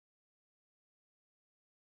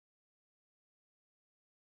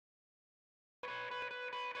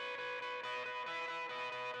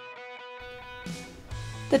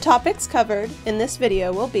The topics covered in this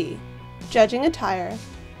video will be judging attire,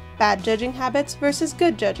 bad judging habits versus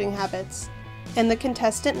good judging habits, and the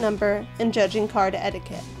contestant number and judging card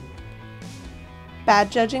etiquette. Bad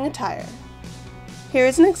judging attire. Here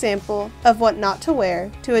is an example of what not to wear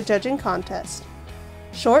to a judging contest.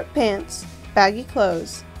 Short pants, baggy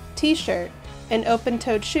clothes, t-shirt, and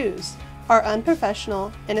open-toed shoes are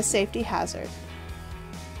unprofessional and a safety hazard.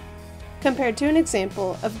 Compared to an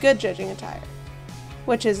example of good judging attire,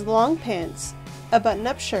 which is long pants, a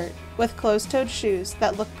button-up shirt with closed-toed shoes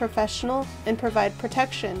that look professional and provide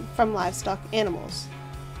protection from livestock animals.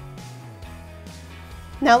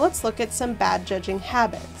 Now let's look at some bad judging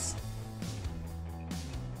habits.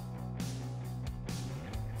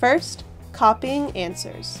 First, copying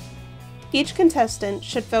answers. Each contestant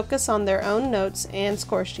should focus on their own notes and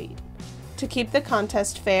score sheet to keep the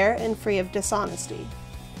contest fair and free of dishonesty.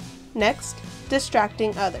 Next,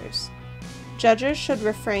 distracting others. Judges should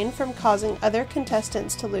refrain from causing other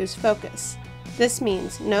contestants to lose focus. This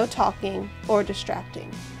means no talking or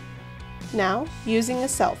distracting. Now, using a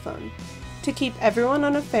cell phone. To keep everyone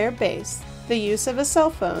on a fair base, the use of a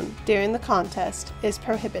cell phone during the contest is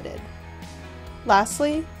prohibited.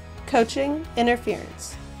 Lastly, coaching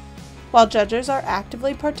interference. While judges are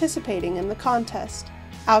actively participating in the contest,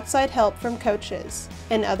 outside help from coaches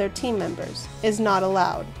and other team members is not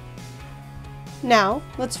allowed. Now,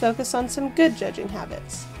 let's focus on some good judging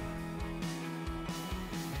habits.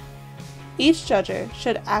 Each judger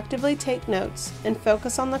should actively take notes and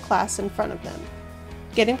focus on the class in front of them,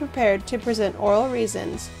 getting prepared to present oral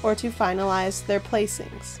reasons or to finalize their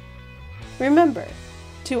placings. Remember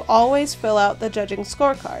to always fill out the judging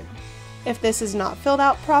scorecard. If this is not filled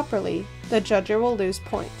out properly, the judger will lose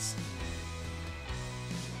points.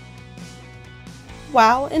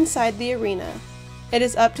 While inside the arena, it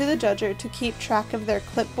is up to the judger to keep track of their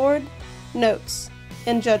clipboard, notes,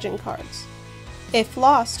 and judging cards. If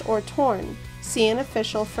lost or torn, see an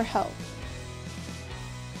official for help.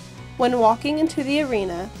 When walking into the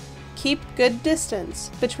arena, keep good distance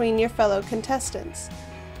between your fellow contestants.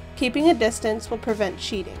 Keeping a distance will prevent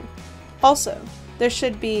cheating. Also, there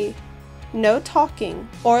should be no talking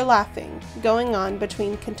or laughing going on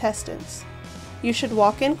between contestants. You should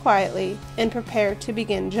walk in quietly and prepare to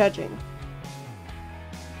begin judging.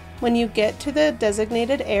 When you get to the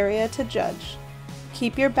designated area to judge,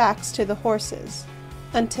 keep your backs to the horses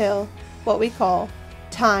until what we call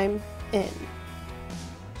time in.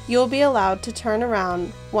 You'll be allowed to turn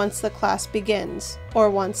around once the class begins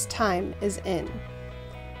or once time is in.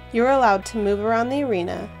 You're allowed to move around the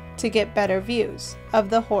arena to get better views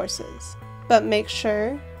of the horses, but make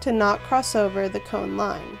sure to not cross over the cone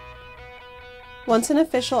line. Once an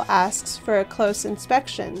official asks for a close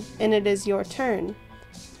inspection and it is your turn,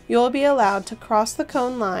 you will be allowed to cross the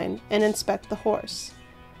cone line and inspect the horse.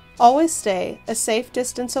 Always stay a safe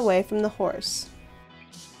distance away from the horse.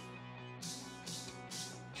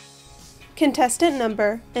 Contestant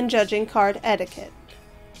number and judging card etiquette.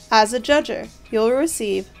 As a judger, you will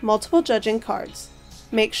receive multiple judging cards.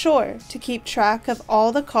 Make sure to keep track of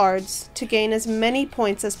all the cards to gain as many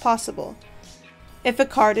points as possible. If a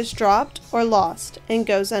card is dropped or lost and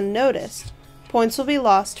goes unnoticed, points will be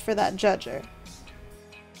lost for that judger.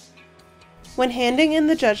 When handing in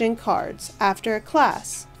the judging cards after a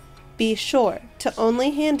class, be sure to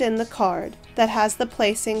only hand in the card that has the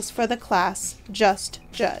placings for the class just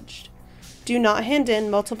judged. Do not hand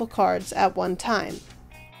in multiple cards at one time.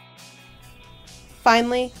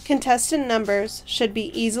 Finally, contestant numbers should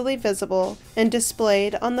be easily visible and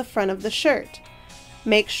displayed on the front of the shirt.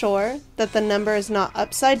 Make sure that the number is not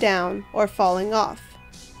upside down or falling off,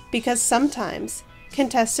 because sometimes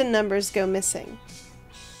contestant numbers go missing.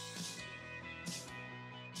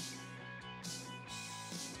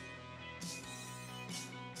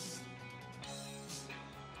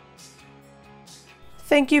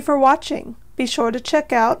 Thank you for watching. Be sure to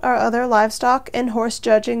check out our other livestock and horse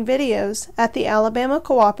judging videos at the Alabama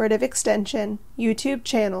Cooperative Extension YouTube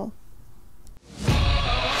channel.